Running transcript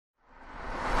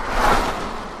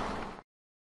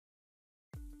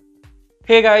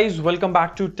Hey guys, welcome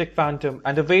back to Tech Phantom,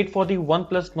 and the wait for the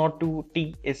OnePlus Nord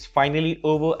 2T is finally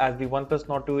over as the OnePlus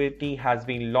Nord 2T has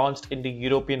been launched in the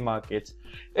European markets.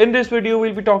 In this video,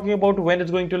 we'll be talking about when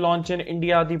it's going to launch in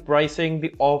India, the pricing,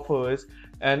 the offers,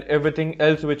 and everything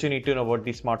else which you need to know about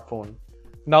the smartphone.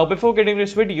 Now, before getting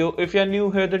this video, if you're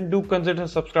new here, then do consider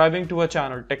subscribing to our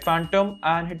channel Tech Phantom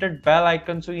and hit that bell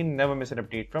icon so you never miss an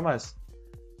update from us.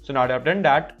 So now that I've done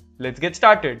that, let's get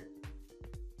started.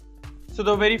 So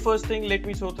the very first thing, let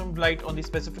me throw some light on the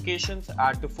specifications.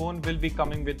 The phone will be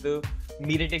coming with the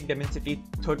MediaTek Dimensity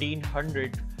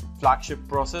 1300 flagship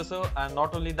processor, and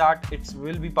not only that, it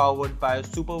will be powered by a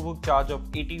superbook charge of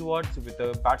 80 watts with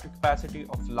a battery capacity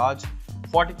of large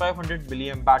 4500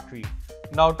 mAh battery.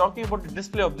 Now talking about the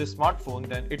display of this smartphone,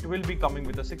 then it will be coming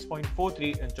with a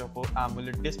 6.43 inch of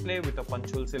AMOLED display with a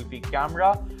punchhole selfie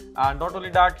camera, and not only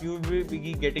that, you will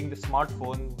be getting the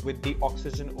smartphone with the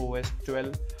Oxygen OS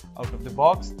 12 out of the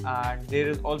box, and there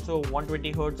is also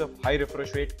 120 Hz of high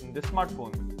refresh rate in this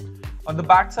smartphone. On the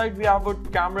back side, we have a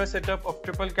camera setup of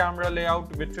triple camera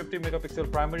layout with 50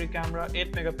 megapixel primary camera,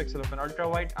 8 megapixel of an ultra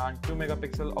wide, and 2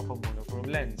 megapixel of a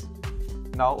monochrome lens.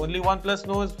 Now only OnePlus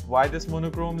knows why this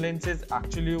monochrome lens is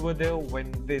actually over there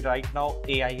when right now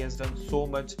AI has done so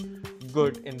much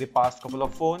good in the past couple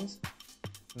of phones.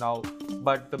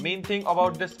 But the main thing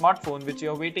about this smartphone which you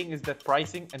are waiting is the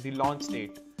pricing and the launch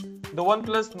date. The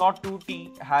OnePlus Nord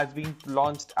 2T has been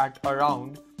launched at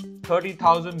around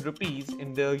 30,000 rupees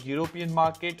in the European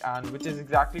market, and which is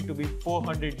exactly to be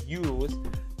 400 euros,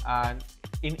 and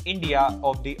in India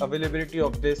of the availability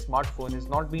of this smartphone is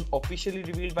not being officially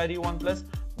revealed by the OnePlus,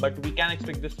 but we can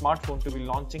expect this smartphone to be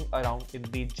launching around in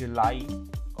the July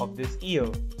of this year.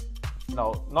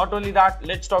 Now, not only that,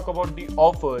 let's talk about the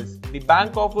offers. The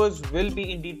bank offers will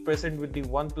be indeed present with the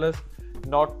OnePlus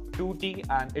Nord 2T,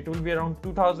 and it will be around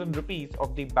 2000 rupees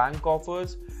of the bank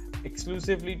offers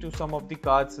exclusively to some of the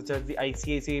cards such as the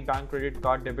ICICI bank credit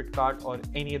card, debit card, or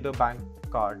any other bank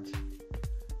cards.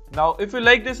 Now, if you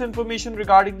like this information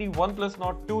regarding the OnePlus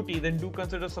Nord 2T, then do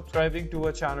consider subscribing to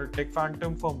our channel Tech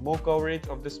Phantom for more coverage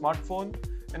of the smartphone,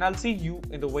 and I'll see you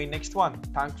in the very next one.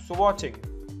 Thanks for watching.